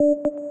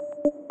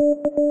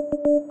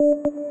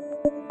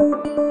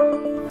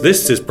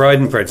This is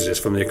Pride Prejudice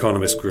from The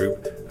Economist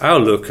Group, our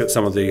look at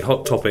some of the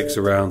hot topics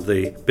around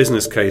the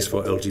business case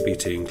for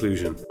LGBT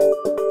inclusion.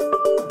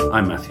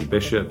 I'm Matthew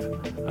Bishop,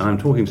 and I'm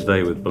talking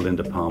today with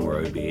Belinda Parmer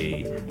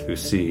OBE,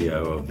 who's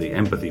CEO of the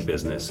Empathy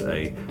Business,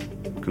 a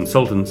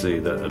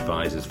consultancy that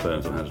advises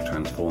firms on how to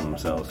transform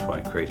themselves by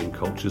creating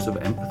cultures of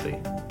empathy.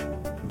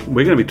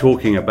 We're going to be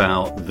talking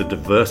about the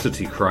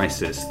diversity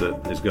crisis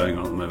that is going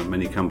on at the moment.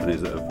 Many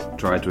companies that have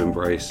tried to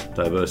embrace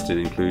diversity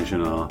and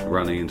inclusion are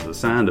running into the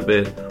sand a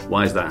bit.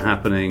 Why is that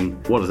happening?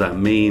 What does that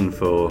mean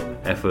for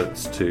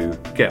efforts to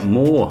get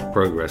more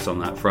progress on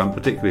that front,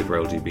 particularly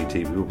for LGBT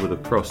people, but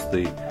across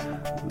the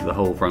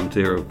whole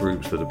frontier of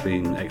groups that have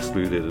been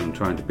excluded and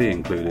trying to be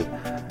included?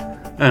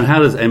 And how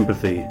does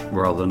empathy,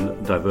 rather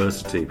than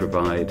diversity,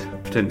 provide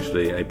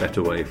potentially a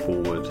better way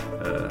forward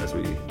as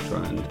we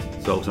try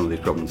and solve some of these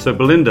problems? So,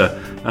 Belinda,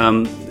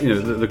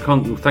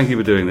 thank you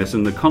for doing this.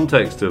 And the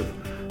context of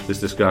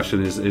this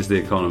discussion is The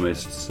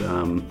Economist's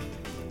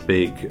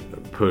big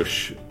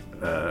push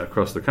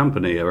across the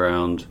company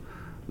around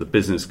the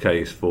business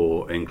case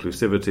for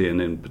inclusivity,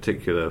 and in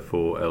particular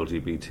for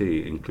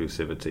LGBT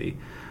inclusivity.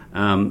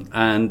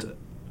 And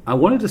I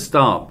wanted to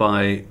start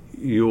by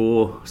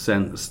your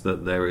sense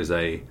that there is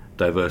a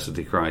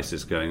diversity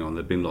crisis going on.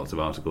 There have been lots of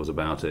articles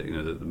about it,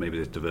 that maybe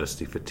there's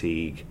diversity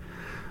fatigue.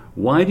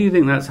 Why do you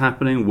think that's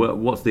happening?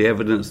 What's the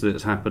evidence that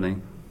it's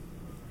happening?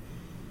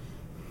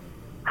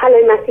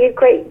 Hello, Matthew.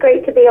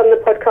 Great to be on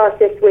the podcast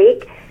this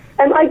week.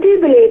 I do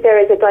believe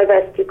there is a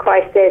diversity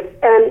crisis,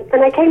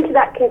 and I came to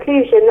that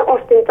conclusion that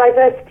often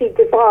diversity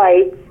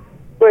divides,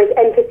 whereas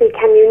empathy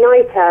can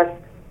unite us.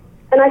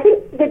 And I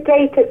think the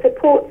data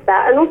supports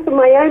that, and also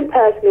my own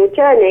personal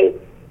journey.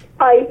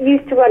 I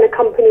used to run a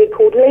company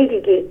called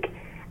Lady Geek,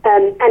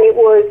 and it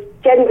was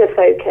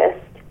gender-focused.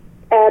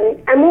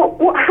 And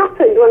what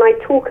happened when I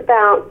talk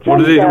about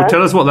gender...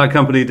 Tell us what that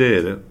company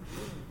did.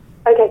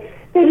 Okay,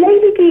 so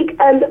Lady Geek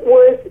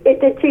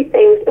it did two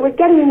things. It was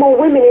getting more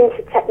women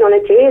into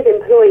technology as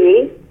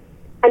employees,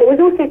 and it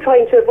was also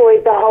trying to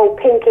avoid the whole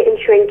pink it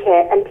and shrink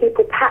it and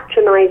people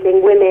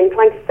patronising women,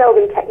 trying to sell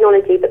them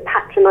technology but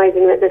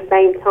patronising them at the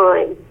same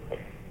time.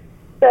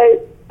 So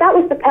that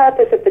was the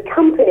purpose of the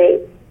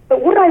company.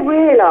 But what I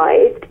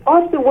realised,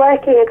 after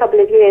working a couple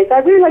of years,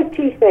 I realised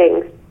two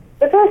things.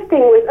 The first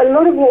thing was a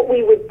lot of what we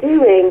were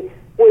doing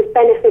was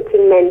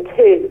benefiting men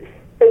too.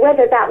 So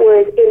whether that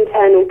was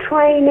internal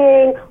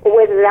training or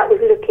whether that was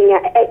looking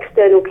at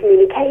external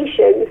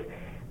communications,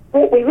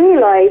 what we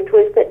realised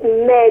was that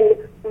men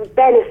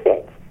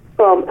benefit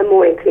from a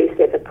more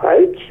inclusive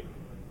approach.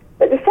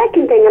 But the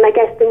second thing, and I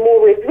guess the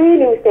more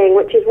revealing thing,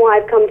 which is why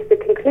I've come to the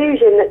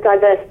conclusion that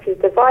diversity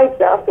divides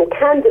us or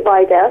can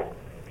divide us,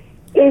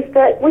 is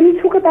that when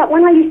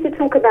I used to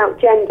talk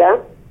about gender,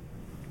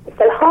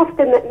 so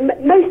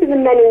most of the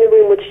men in the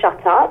room would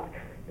shut up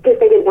because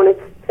they didn't want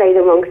to say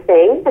the wrong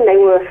thing and they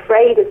were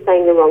afraid of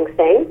saying the wrong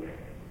thing.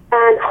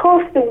 And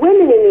half the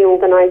women in the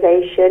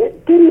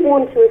organisation didn't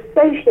want to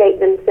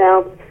associate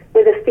themselves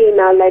with a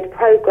female-led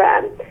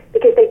program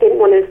because they didn't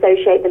want to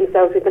associate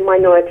themselves with the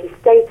minority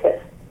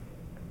status.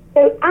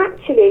 So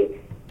actually,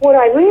 what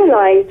I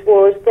realised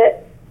was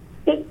that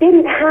it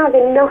didn't have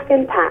enough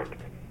impact.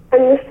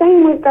 And the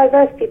same with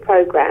diversity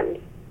programs.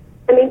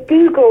 I mean,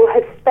 Google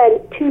has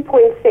spent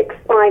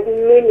 $2.65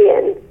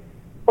 million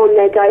on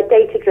their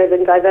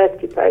data-driven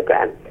diversity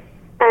program.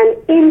 And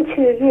in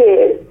 2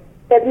 years,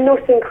 they've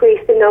not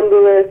increased the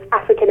number of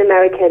African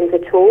Americans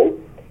at all.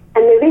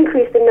 And they've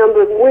increased the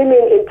number of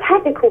women in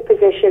technical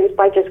positions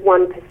by just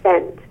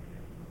 1%.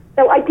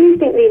 So I do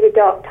think these are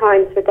dark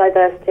times for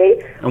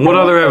diversity. And what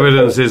other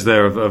evidence is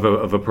there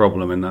of a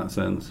problem in that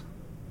sense?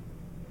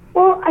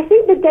 Well, I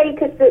think the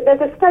data,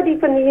 there's a study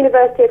from the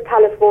University of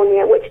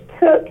California which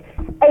took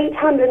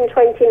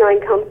 829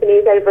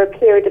 companies over a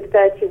period of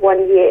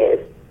 31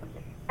 years.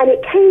 And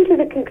it came to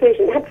the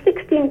conclusion, it had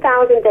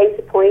 16,000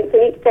 data points,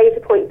 and each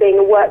data point being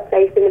a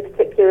workplace in a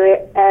particular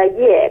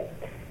year.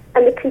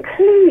 And the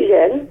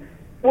conclusion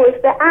was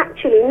that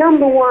actually,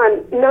 number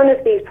one, none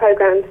of these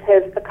programs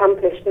have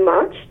accomplished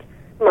much.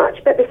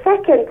 But the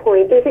second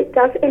point is it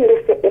does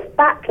elicit this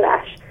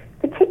backlash,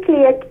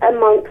 particularly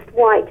amongst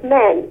white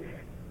men.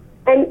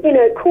 And,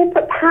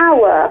 corporate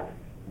power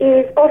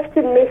is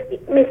often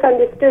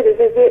misunderstood as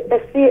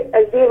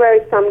a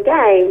zero-sum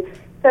game.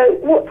 So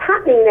what's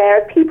happening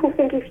there, people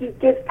think if you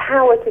give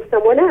power to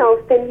someone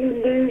else, then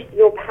you lose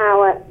your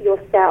power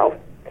yourself.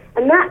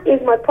 And that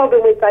is my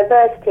problem with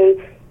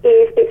diversity,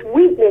 is its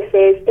weakness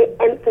is it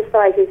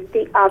emphasises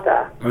the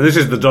other. And this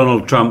is the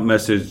Donald Trump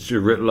message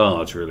writ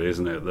large, really,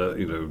 isn't it? That,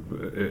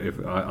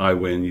 if I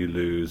win, you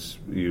lose,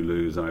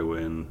 I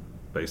win.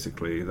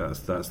 Basically,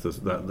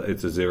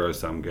 it's a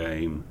zero-sum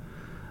game,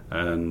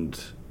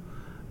 and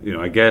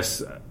I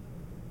guess,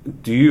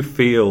 do you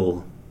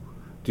feel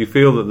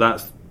that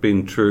that's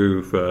been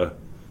true for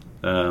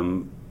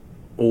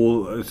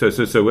all?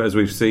 So as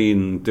we've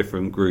seen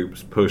different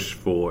groups push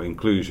for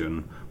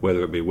inclusion,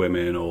 whether it be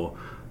women or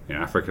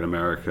African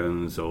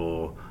Americans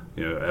or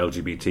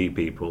LGBT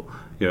people,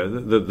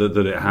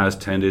 that it has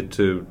tended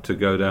to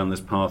go down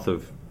this path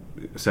of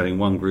setting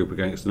one group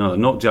against another,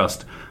 not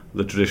just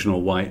the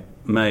traditional white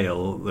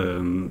male,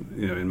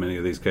 in many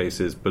of these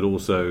cases, but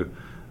also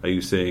are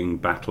you seeing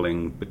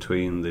battling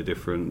between the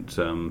different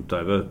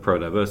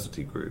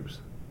pro-diversity groups?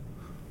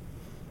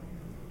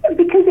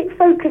 Because it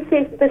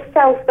focuses the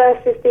self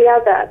versus the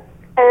other.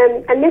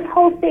 And this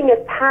whole thing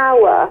of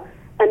power,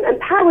 and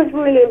power is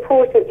really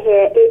important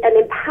here,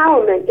 and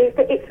empowerment is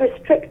that it's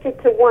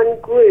restricted to one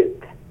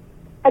group.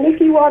 And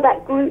if you are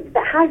that group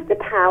that has the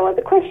power,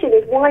 the question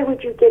is, why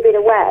would you give it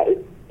away?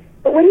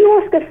 But when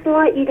you ask a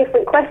slightly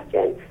different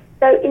question,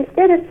 so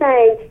instead of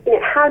saying,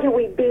 how do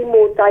we be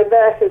more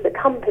diverse as a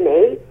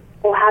company,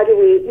 or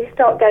you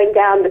start going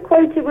down the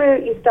quota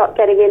route, you start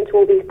getting into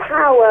all these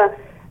power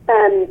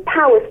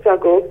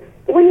struggles.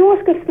 But when you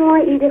ask a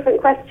slightly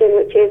different question,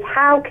 which is,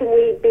 how can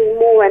we be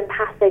more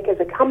empathic as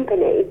a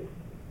company,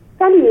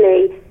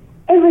 suddenly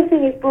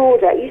everything is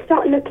broader. You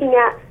start looking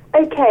at,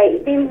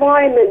 the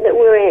environment that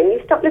we're in.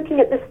 You start looking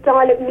at the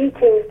style of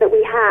meetings that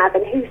we have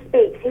and who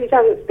speaks, who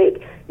doesn't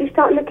speak. You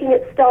start looking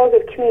at styles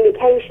of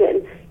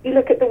communication. You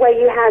look at the way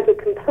you handle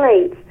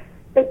complaints.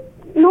 So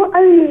not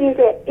only is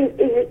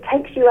it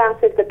takes you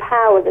out of the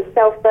power, the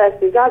self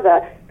versus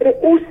other, but it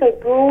also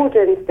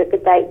broadens the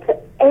debate to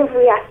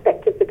every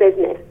aspect of the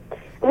business.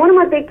 And one of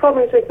my big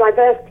problems with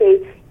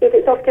diversity is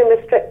it's often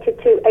restricted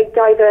to a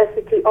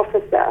diversity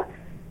officer.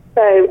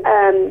 So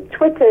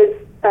Twitter's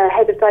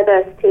head of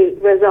diversity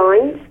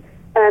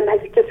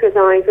has just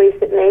resigned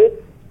recently,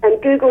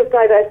 and Google's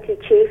diversity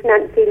chief,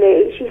 Nancy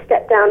Lee, she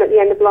stepped down at the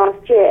end of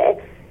last year.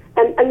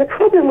 And the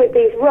problem with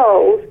these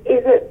roles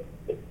is that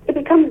it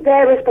becomes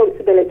their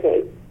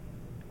responsibility.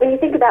 When you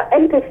think about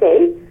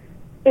empathy,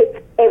 it's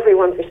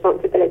everyone's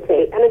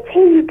responsibility. And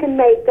until you can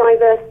make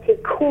diversity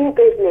core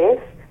business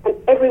and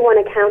everyone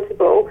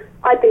accountable,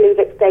 I believe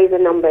its days are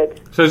numbered.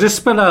 So just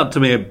spell out to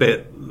me a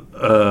bit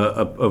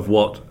of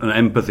what an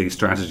empathy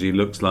strategy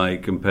looks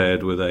like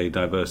compared with a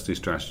diversity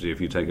strategy. If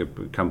you take a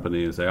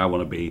company and say, I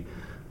want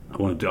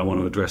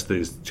to address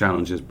these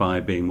challenges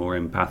by being more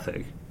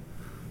empathic.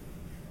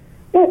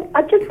 Well,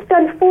 I've just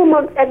done 4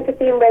 months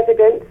empathy in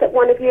residence at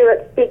one of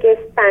Europe's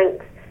biggest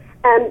banks.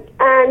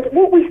 And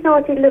what we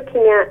started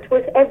looking at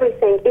was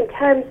everything in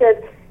terms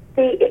of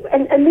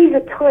and these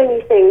are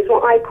tiny things,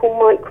 what I call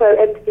micro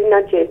empathy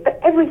nudges, but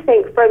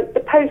everything from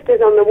the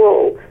posters on the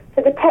wall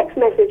to the text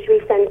message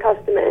we send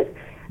customers,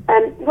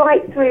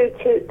 right through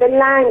to the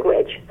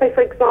language. So,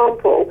 for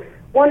example,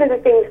 one of the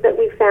things that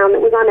we found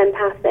that was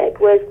unempathic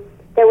was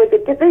there was a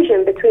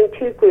division between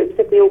two groups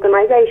of the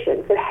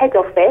organisation, so head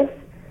office,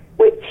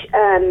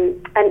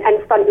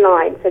 and front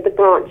line, so the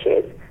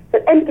branches.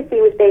 So empathy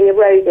was being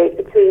eroded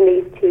between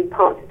these two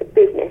parts of the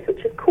business,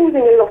 which was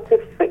causing a lot of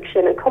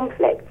friction and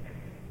conflict.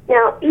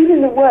 Now,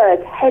 even the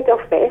word head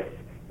office,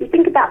 you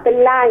think about the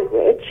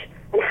language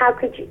and how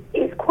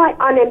it's quite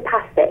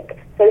unempathic.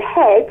 So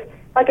head,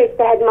 if I go to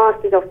the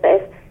headmaster's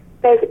office,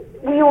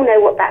 we all know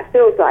what that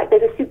feels like.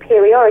 There's a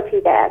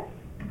superiority there.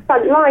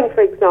 Front line,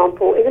 for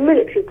example, is a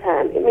military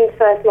term. It means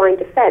first line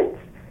defence.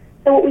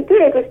 So what we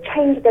did was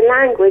change the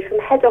language from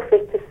head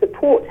office to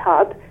support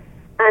hub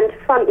and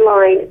front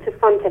line to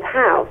front of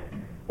house.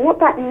 And what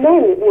that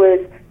meant was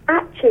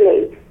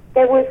actually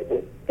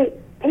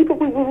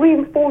we were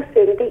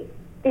reinforcing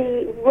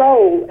the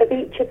role of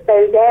each of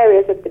those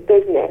areas of the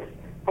business,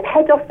 and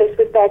head office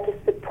was there to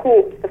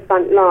support the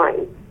front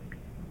line.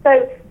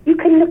 So you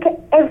can look at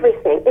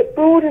everything. It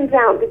broadens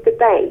out the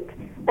debate.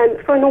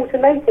 For an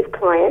automotive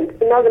client,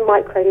 another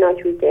micro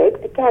nudge we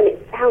did, again,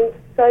 it sounds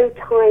so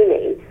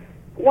tiny.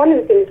 One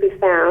of the things we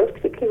found,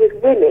 particularly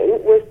with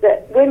women, was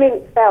that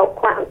women felt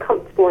quite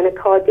uncomfortable in a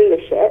car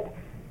dealership,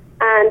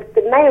 and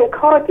the male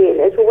car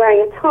dealers were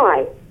wearing a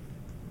tie.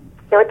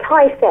 Now, a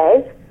tie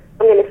says,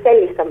 I'm going to sell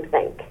you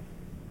something.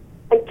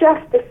 And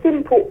just the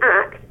simple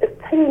act of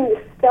putting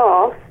the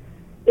staff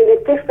in a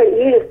different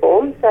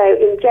uniform, so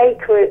in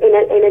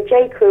a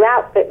J. Crew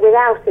outfit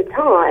without a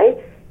tie,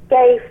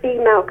 gave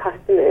female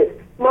customers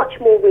much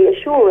more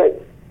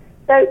reassurance.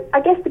 So I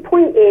guess the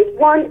point is,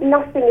 one,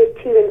 nothing is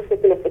too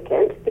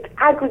insignificant. The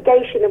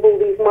aggregation of all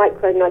these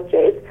micro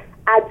nudges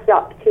adds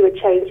up to a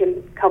change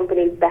in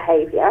company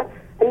behaviour.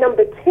 And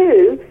number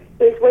two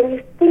is when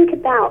you think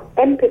about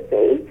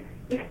empathy,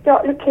 you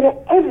start looking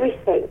at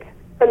everything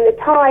from the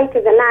tie to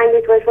the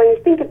language, whereas when you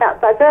think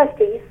about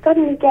diversity, you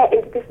suddenly get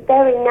into this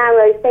very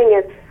narrow thing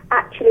of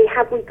actually,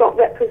 have we got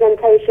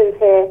representations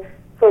here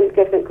from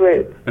different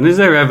groups? And is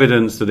there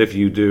evidence that if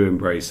you do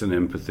embrace an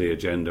empathy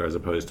agenda as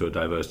opposed to a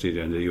diversity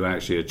agenda, you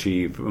actually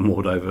achieve a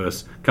more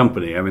diverse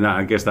company? I mean,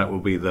 I guess that will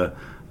be the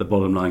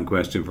bottom line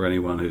question for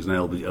anyone who's an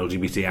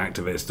LGBT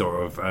activist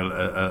or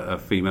a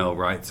female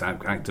rights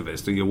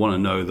activist. So you want to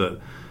know that,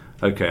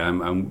 okay,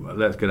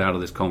 let's get out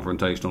of this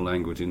confrontational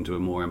language into a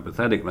more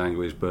empathetic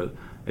language, but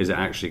is it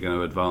actually going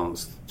to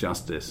advance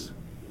justice?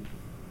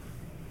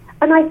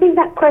 And I think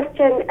that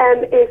question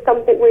is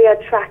something we are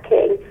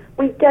tracking.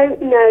 We don't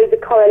know the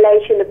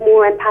correlation of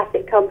more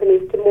empathic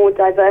companies to more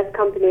diverse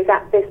companies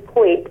at this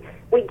point.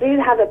 we do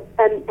have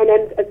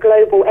a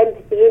global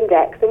empathy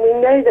index, and we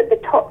know that the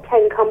top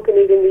 10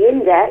 companies in the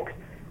index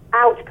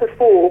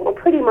outperform on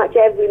pretty much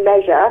every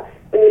measure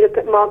when you look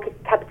at market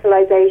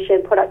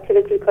capitalization,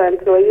 productivity per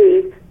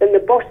employees, than the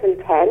bottom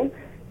 10.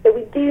 So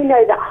we do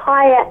know that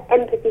higher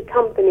empathy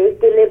companies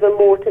deliver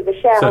more to the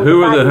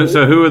shareholder.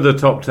 So who are the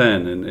top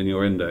 10 in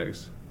your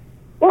index?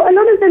 Well, a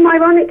lot of them,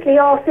 ironically,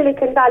 are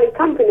Silicon Valley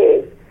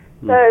companies.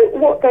 So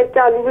what they've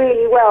done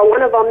really well,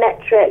 one of our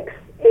metrics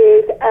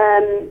is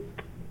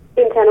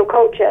internal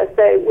culture.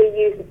 So we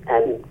use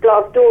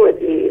Glassdoor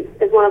reviews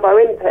as one of our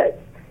inputs.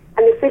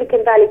 And the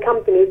Silicon Valley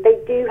companies, they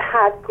do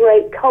have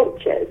great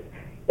cultures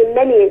in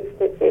many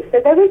instances. So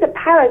there is a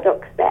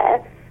paradox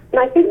there. And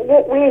I think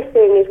what we're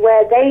seeing is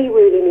where they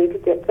really need to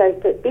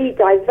be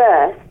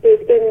diverse is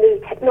in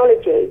the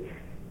technology.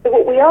 So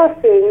what we are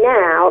seeing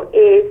now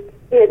is,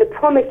 the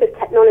promise of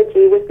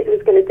technology was that it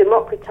was going to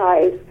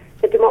democratize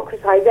the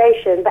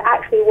democratization, but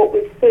actually what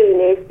we've seen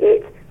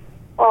is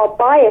our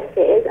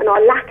biases and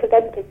our lack of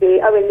empathy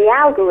are in the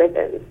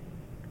algorithms.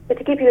 So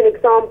to give you an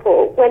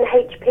example, when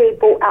HP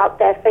brought out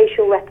their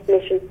facial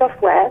recognition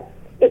software,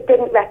 it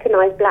didn't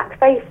recognize black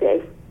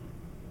faces.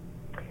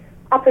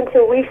 Up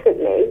until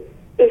recently,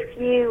 if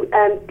you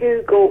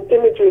Google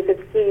images of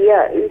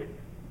CEOs,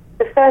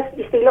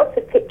 you see lots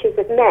of pictures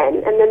of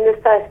men, and then the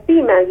first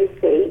female you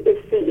see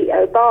is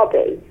CEO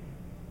Barbie.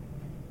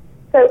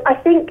 So I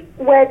think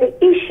where the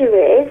issue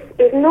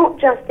is not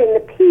just in the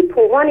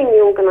people running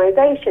the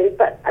organizations,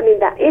 but I mean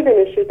that is an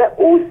issue, but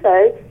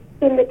also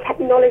in the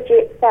technology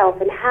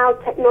itself and how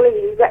technology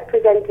is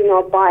representing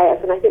our bias.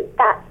 And I think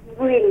that's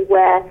really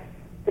where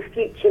the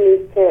future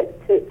needs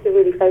to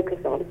really focus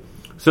on.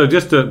 So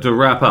just to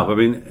wrap up, I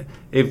mean,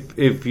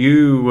 if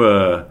you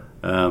were,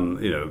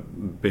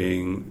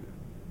 being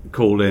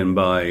called in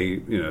by,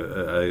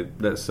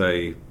 let's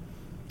say,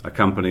 a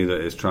company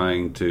that is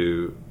trying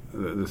to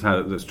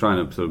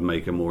sort of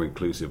make a more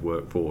inclusive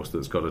workforce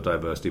that's got a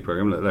diversity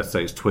program. Let's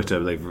say it's Twitter.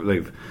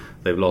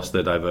 They've lost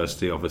their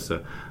diversity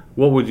officer.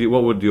 What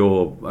would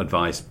your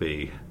advice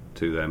be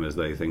to them as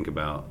they think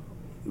about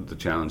the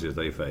challenges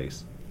they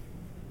face?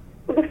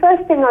 Well, the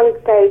first thing I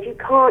would say is you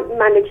can't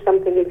manage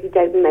something if you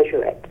don't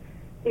measure it.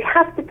 You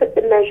have to put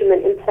the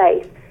measurement in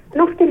place.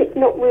 And often it's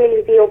not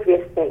really the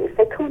obvious thing.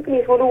 So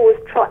companies will always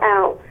trot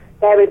out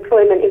their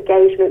employment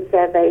engagement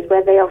surveys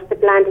where they ask the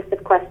blandest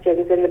of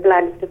questions in the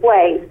blandest of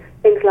ways.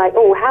 Things like,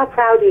 how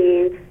proud are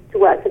you to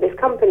work for this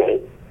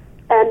company?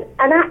 And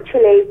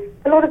actually,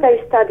 a lot of those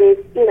studies,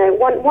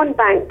 one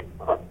bank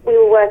we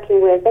were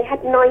working with, they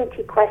had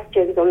 90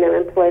 questions on their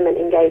employment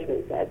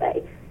engagement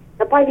survey.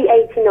 Now, by the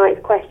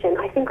 89th question,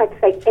 I think I'd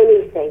say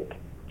anything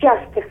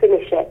just to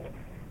finish it.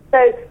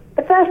 So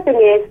the first thing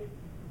is,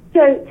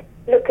 don't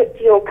look at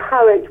your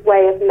current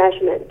way of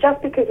measurement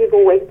just because you've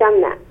always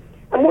done that.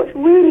 And what's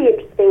really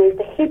interesting is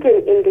the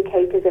hidden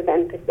indicators of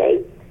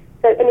empathy.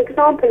 So an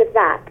example of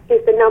that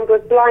is the number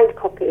of blind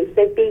copies,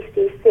 so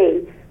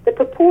BCC. The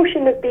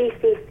proportion of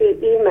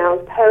BCC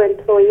emails per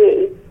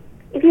employee.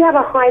 If you have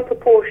a high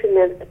proportion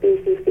of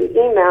BCC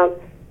emails,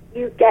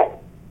 you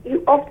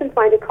often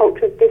find a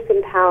culture of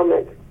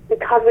disempowerment and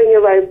covering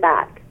your own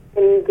back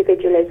and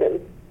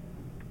individualism.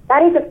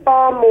 That is a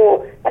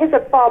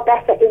far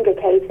better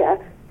indicator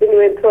than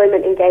your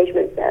employment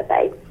engagement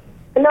survey.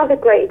 Another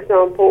great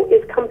example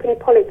is company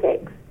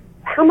politics.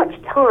 How much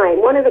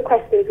time, one of the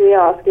questions we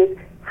ask is,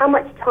 how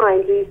much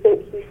time do you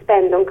think you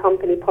spend on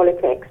company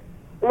politics?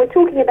 And we're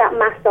talking about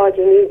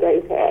massaging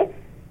egos here.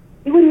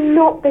 You would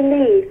not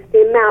believe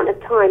the amount of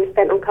time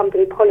spent on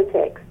company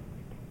politics.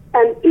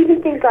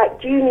 Even things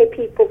like junior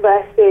people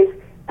versus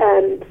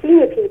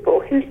senior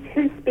people, who's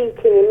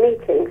speaking in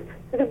meetings.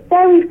 So the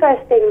very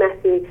first thing,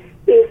 Matthew,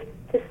 is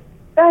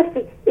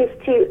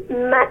to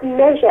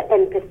measure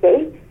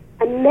empathy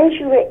and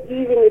measure it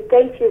using the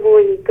data you've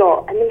already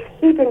got. And these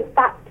hidden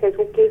factors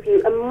will give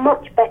you a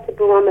much better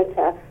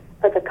barometer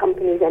of a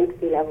company's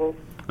empathy levels.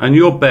 And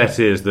your bet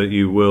is that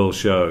you will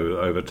show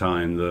over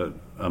time that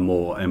a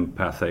more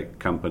empathic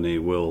company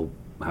will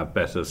have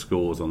better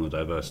scores on the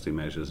diversity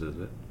measures, is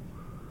it?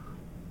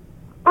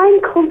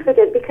 I'm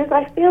confident because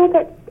I feel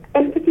that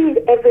empathy is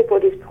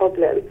everybody's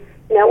problem,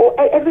 or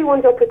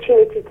everyone's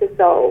opportunity to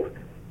solve.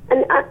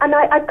 And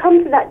I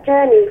come to that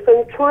journey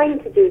from trying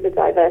to do the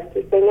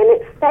diversity thing, and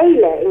it's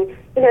failing,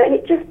 and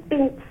it's just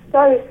been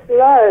so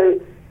slow.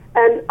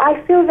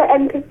 I feel that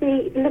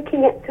empathy,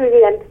 looking at through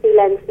the empathy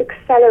lens,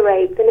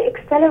 accelerates, and it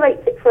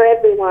accelerates it for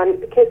everyone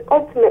because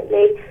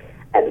ultimately,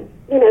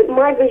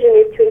 my vision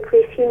is to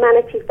increase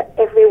humanity for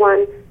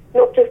everyone,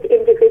 not just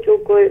individual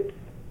groups.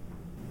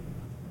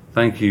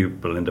 Thank you,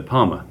 Belinda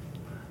Parmer.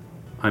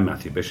 I'm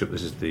Matthew Bishop.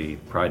 This is the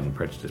Pride and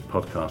Prejudice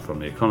podcast from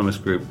The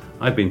Economist Group.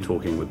 I've been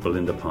talking with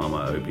Belinda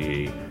Parmer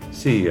OBE,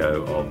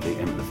 CEO of the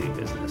Empathy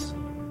Business.